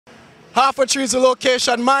Half a Tree is the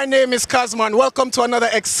location. My name is Casmar and welcome to another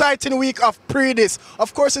exciting week of Pree Dis.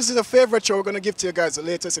 Of course, this is a favorite show. We're going to give to you guys the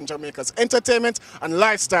latest in Jamaica's entertainment and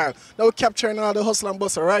lifestyle. Now we're capturing all the hustle and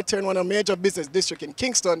bustle right here in one of the major business districts in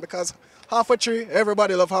Kingston because Half a Tree,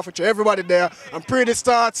 everybody love Half a Tree, everybody there. And Pree Dis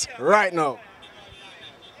starts right now.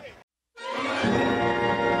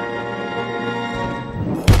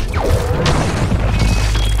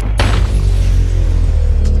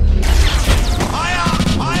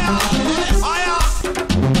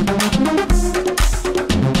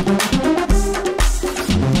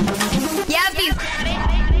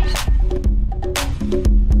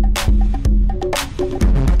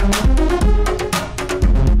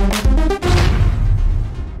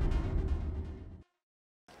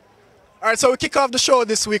 Alright, so we kick off the show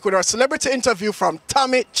this week with our celebrity interview from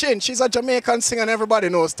Tami Chynn. She's a Jamaican singer and everybody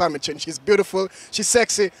knows Tami Chynn. She's beautiful, she's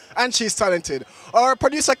sexy, and she's talented. Our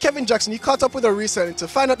producer Kevin Jackson, he caught up with her recently to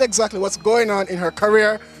find out exactly what's going on in her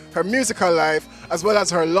career, her musical life, as well as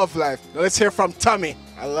her love life. Now let's hear from Tami.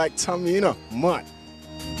 I like Tami, you know, man.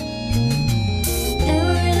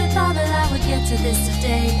 To this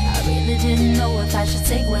today, I really didn't know if I should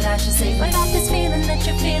say what I should say, but I got this feeling that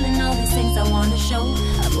you're feeling all these things I want to show.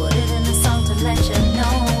 I put it in a song to let you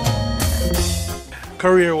know.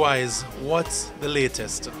 Career-wise, what's the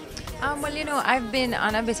latest? Well, you know, I've been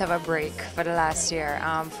on a bit of a break for the last year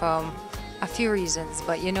from a few reasons,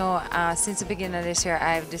 but you know, since the beginning of this year,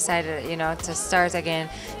 I've decided, you know, to start again,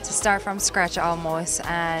 to start from scratch almost,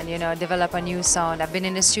 and you know, develop a new sound. I've been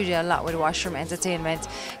in the studio a lot with Washroom Entertainment,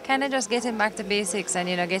 kind of just getting back to basics and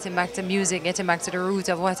you know, getting back to music, getting back to the root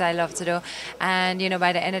of what I love to do. And you know,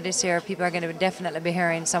 by the end of this year, people are going to definitely be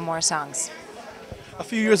hearing some more songs. A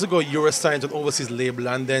few years ago, you were signed to an overseas label,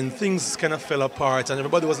 and then things kind of fell apart, and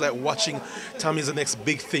everybody was like watching Tami's the next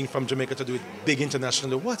big thing from Jamaica to do it big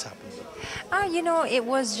internationally. What happened? You know, it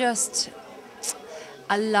was just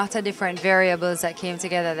a lot of different variables that came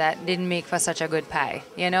together that didn't make for such a good pie.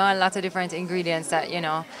 You know, a lot of different ingredients that, you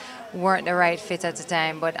know, weren't the right fit at the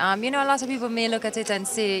time. But, you know, a lot of people may look at it and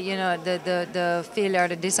see, you know, the failure,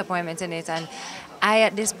 the disappointment in it. And I,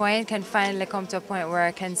 at this point, can finally come to a point where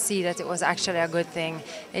I can see that it was actually a good thing.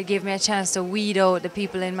 It gave me a chance to weed out the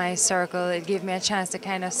people in my circle. It gave me a chance to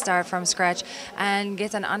kind of start from scratch and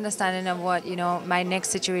get an understanding of what, you know, my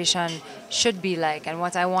next situation should be like and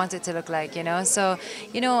what I want it to look like, you know. So,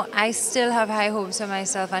 you know, I still have high hopes for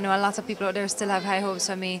myself. I know a lot of people out there still have high hopes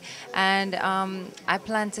for me. And I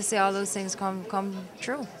plan to see all those things come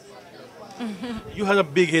true. You had a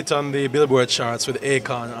big hit on the Billboard charts with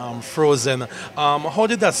Akon, Frozen. How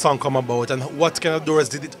did that song come about and what kind of doors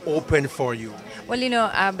did it open for you? Well, you know,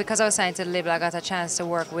 because I was signed to the label, I got a chance to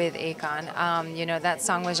work with Akon. You know, that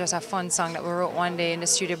song was just a fun song that we wrote one day in the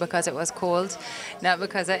studio because it was cold, not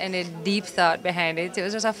because of any deep thought behind it. It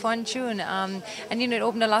was just a fun tune. And, you know, it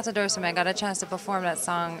opened a lot of doors for me. I got a chance to perform that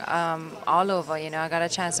song all over, you know. I got a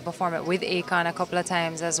chance to perform it with Akon a couple of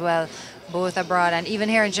times as well, both abroad and even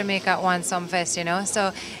here in Jamaica at one Sumfest, you know.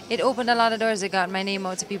 So it opened a lot of doors. It got my name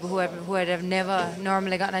out to people who would have never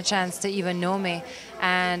normally gotten a chance to even know me.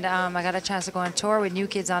 And I got a chance to go on tour with New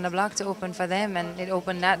Kids on the Block to open for them, and it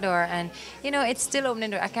opened that door. And, you know, it's still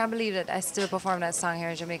opening door. I can't believe that I still perform that song here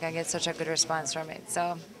in Jamaica and get such a good response from it.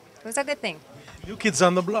 So it was a good thing. New Kids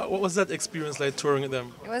on the Block, what was that experience like touring with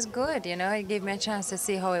them? It was good, you know. It gave me a chance to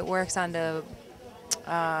see how it works on the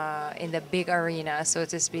in the big arena, so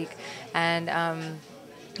to speak. And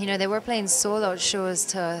you know, they were playing sold-out shows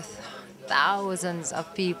to thousands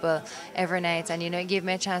of people every night, and you know, it gave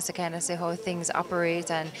me a chance to kind of see how things operate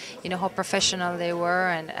and you know, how professional they were,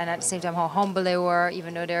 and at the same time how humble they were,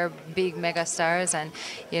 even though they're big mega stars. And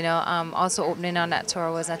you know, also opening on that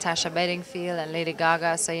tour was Natasha Bedingfield and Lady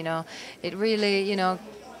Gaga, so you know, it really, you know,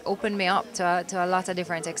 opened me up to a lot of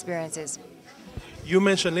different experiences. You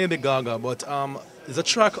mentioned Lady Gaga, but there's a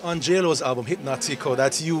track on J-Lo's album, Hypnotico,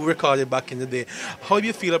 that you recorded back in the day. How do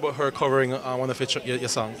you feel about her covering one of your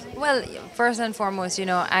songs? Well, first and foremost, you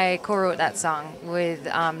know, I co-wrote that song with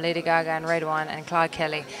Lady Gaga and Red One and Claude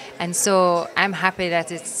Kelly. And so I'm happy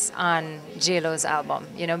that it's on J-Lo's album,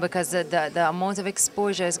 you know, because the amount of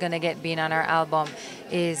exposure it's going to get being on our album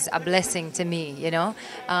is a blessing to me, you know.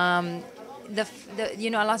 You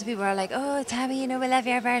know, a lot of people are like, oh, Tami, you know, we love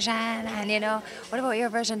your version, and you know, what about your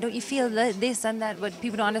version? Don't you feel this and that? But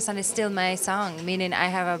people don't understand it's still my song, meaning I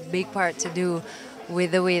have a big part to do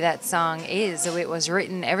with the way that song is, the way it was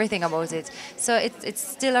written, everything about it. So it's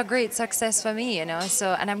still a great success for me, you know.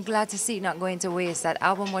 So, and I'm glad to see it not going to waste. That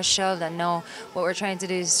album was shelved, and now what we're trying to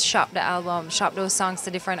do is shop the album, shop those songs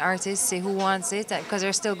to different artists, see who wants it, because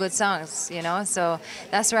they're still good songs, you know. So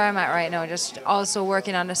that's where I'm at right now, just also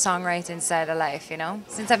working on the songwriting side of life, you know.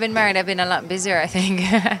 Since I've been married, I've been a lot busier, I think.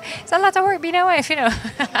 It's a lot of work being a wife, you know.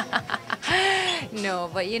 No,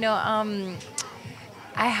 but you know,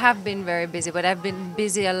 I have been very busy, but I've been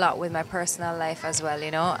busy a lot with my personal life as well,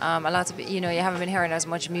 you know. A lot of, you know, you haven't been hearing as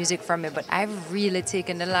much music from me, but I've really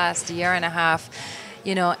taken the last year and a half,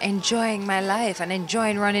 you know, enjoying my life and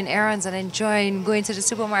enjoying running errands and enjoying going to the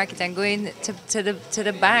supermarket and going to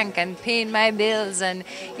the bank and paying my bills. And,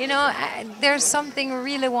 you know, there's something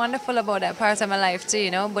really wonderful about that part of my life too,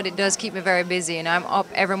 you know, but it does keep me very busy. You know, I'm up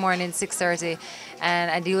every morning 6:30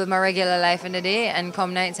 and I deal with my regular life in the day, and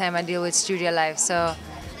come nighttime I deal with studio life. So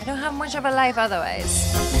I don't have much of a life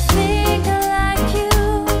otherwise.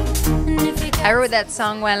 I wrote that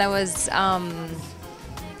song while I was,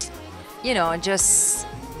 you know, just,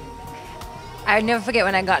 I never forget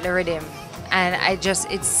when I got the rhythm, and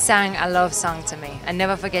it sang a love song to me. I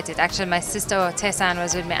never forget it. Actually, my sister Tessan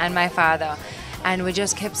was with me and my father, and we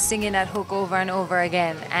just kept singing that hook over and over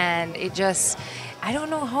again, and it just, I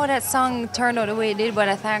don't know how that song turned out the way it did, but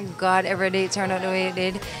I thank God every day it turned out the way it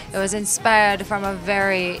did. It was inspired from a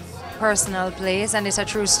very personal place, and it's a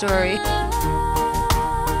true story.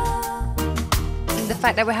 The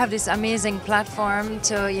fact that we have this amazing platform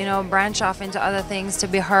to, you know, branch off into other things, to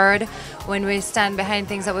be heard when we stand behind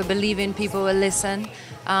things that we believe in, people will listen.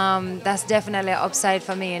 That's definitely an upside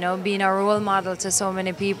for me, you know, being a role model to so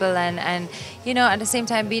many people, and you know, at the same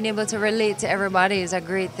time being able to relate to everybody is a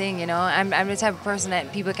great thing, you know. I'm the type of person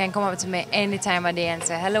that people can come up to me any time of day and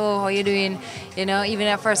say, hello, how you doing? You know, even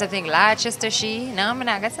at first I think, Leicester, she? No, I'm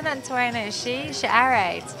not going to say that, she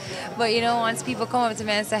alright. But, you know, once people come up to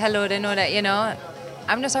me and say hello, they know that, you know,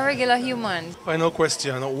 I'm just a regular human. Final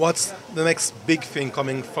question, what's the next big thing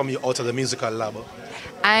coming from you out of the musical lab?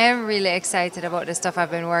 I am really excited about the stuff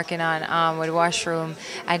I've been working on with Washroom.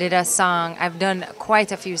 I did a song, I've done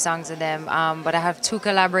quite a few songs with them, but I have 2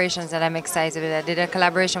 collaborations that I'm excited with. I did a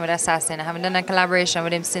collaboration with Assassin. I haven't done a collaboration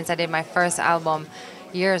with him since I did my first album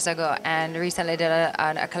years ago, and recently did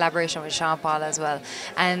a collaboration with Sean Paul as well.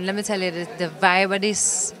 And let me tell you, the vibe of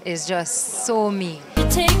this is just so me. You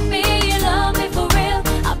take me, you love me for real.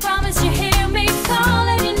 I promise you hear me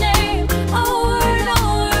calling your name over and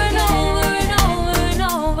over and over and over and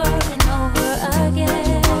over and over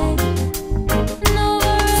again. And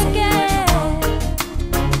over again.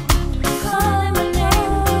 Calling my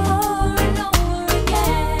name over and over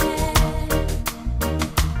again.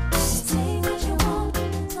 Just take what you want,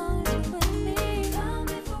 as long as you're with me. Call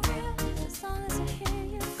me for real, as long as I hear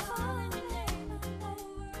you calling your name over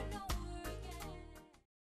and over again.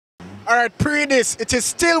 All right, Pree Dis, it is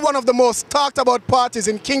still one of the most talked about parties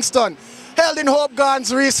in Kingston. Held in Hope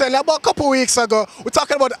Gardens recently, about a couple weeks ago. We're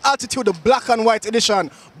talking about the Altitude, the black and white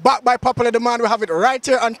edition. Backed by popular demand, we have it right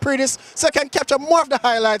here on Pree Dis, so you can capture more of the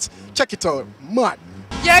highlights. Check it out, man.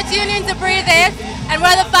 You're tuned into Pree Dis, and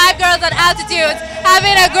we're the 5 girls on Altitude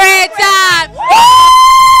having a great time. Woo!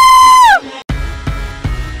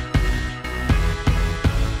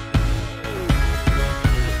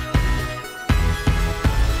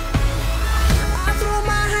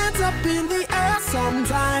 In the air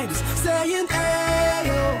sometimes, saying,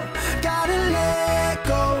 ayo, gotta let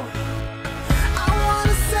go. I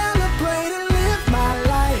wanna celebrate and live my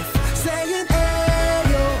life, saying,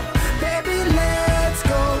 ayo, baby, let's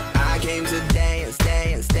go. I came to dance,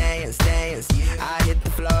 dance, dance, dance. I hit the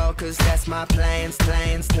floor cause that's my plans,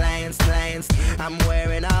 plans, plans, plans. I'm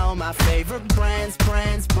wearing all my favorite brands,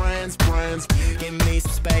 brands, brands, brands. Give me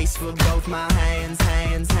some space for both my hands,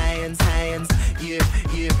 hands, hands, hands. Yeah,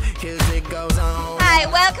 yeah, cause it goes on. Hi,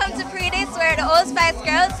 welcome to Pree Dis. We're the Old Spice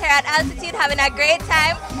girls here at Altitude having a great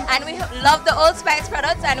time, and we love the Old Spice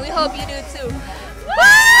products, and we hope you do too. Woo!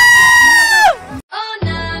 Oh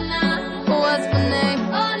na na, what's my name?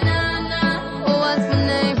 Oh na na, what's my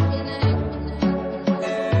name?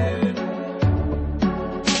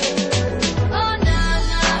 Oh na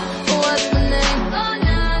na, what's my name? Oh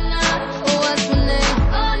na na, what's my name?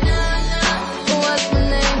 Oh na na, what's my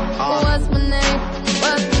name? What's my name?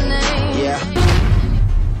 What's my name? Yeah.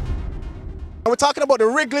 We're talking about the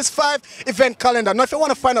Wrigleys 5 event calendar. Now, if you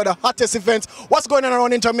want to find out the hottest events, what's going on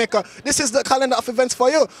around in Jamaica, this is the calendar of events for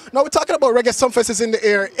you. Now, we're talking about Reggae Sumfest is in the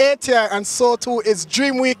air, ATI, and so too is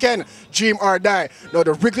Dream Weekend, Dream or Die. Now,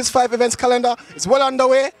 the Wrigleys 5 events calendar is well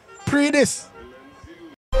underway. Pree Dis.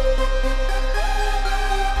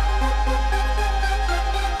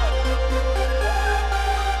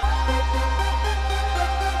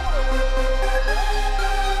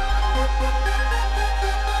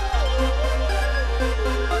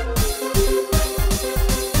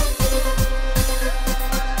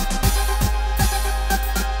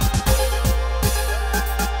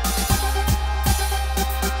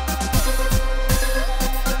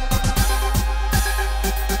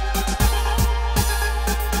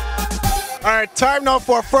 Alright, time now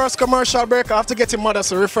for our first commercial break. I have to get in mother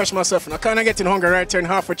to refresh myself. I'm kind of getting hungry right here in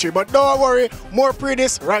half a tree. But don't worry, more Pree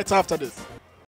Dis right after this.